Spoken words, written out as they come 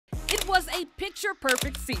was a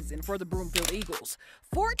picture-perfect season for the Broomfield Eagles,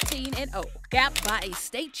 14-0, capped by a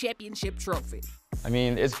state championship trophy. I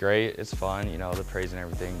mean, it's great, it's fun, you know, the praise and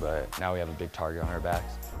everything, but now we have a big target on our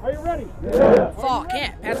backs. Are you ready? Yeah. Fall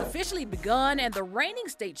camp has officially begun, and the reigning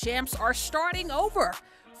state champs are starting over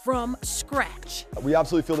from scratch. We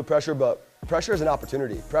absolutely feel the pressure, but pressure is an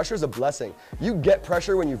opportunity. Pressure is a blessing. You get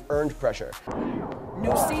pressure when you've earned pressure.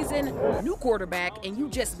 New season, new quarterback, and you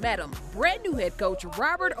just met him. Brand new head coach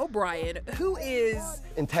Robert O'Brien, who is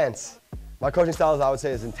intense. My coaching style, I would say,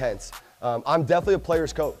 is intense. I'm definitely a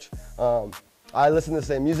player's coach. I listen to the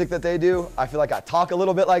same music that they do. I feel like I talk a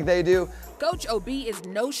little bit like they do. Coach OB is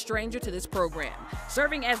no stranger to this program,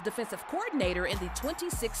 serving as defensive coordinator in the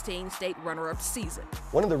 2016 state runner-up season.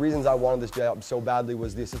 One of the reasons I wanted this job so badly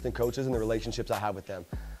was the assistant coaches and the relationships I have with them.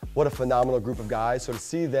 What a phenomenal group of guys. So to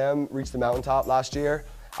see them reach the mountaintop last year,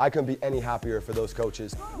 I couldn't be any happier for those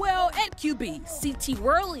coaches. Well, at QB, C.T.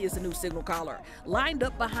 Worley is the new signal caller, lined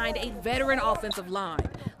up behind a veteran offensive line,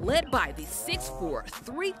 led by the 6'4",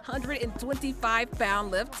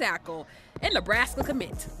 325-pound left tackle and Nebraska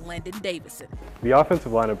commit, Landon Davison. The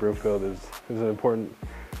offensive line at Broomfield is an important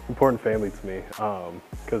family to me,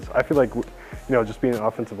 because I feel like, you know, just being an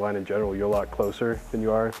offensive line in general, you're a lot closer than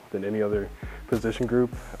you are than any other position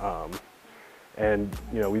group, and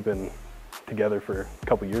you know, we've been together for a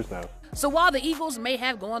couple years now. So while the Eagles may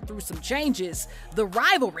have gone through some changes, the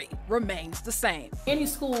rivalry remains the same. Any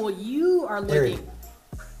school you are looking.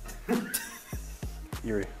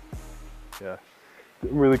 Erie. Yeah,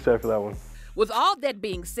 I'm really excited for that one. With all that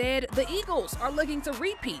being said, the Eagles are looking to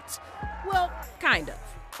repeat. Well, kind of.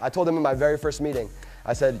 I told them in my very first meeting,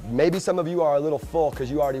 I said, maybe some of you are a little full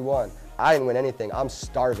because you already won. I didn't win anything. I'm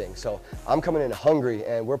starving. So I'm coming in hungry,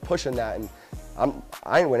 and we're pushing that. And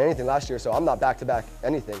I didn't win anything last year, so I'm not back-to-back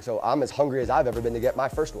anything. So I'm as hungry as I've ever been to get my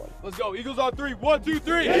first one. Let's go. Eagles on 3. 1, 2,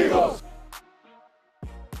 3. Eagles!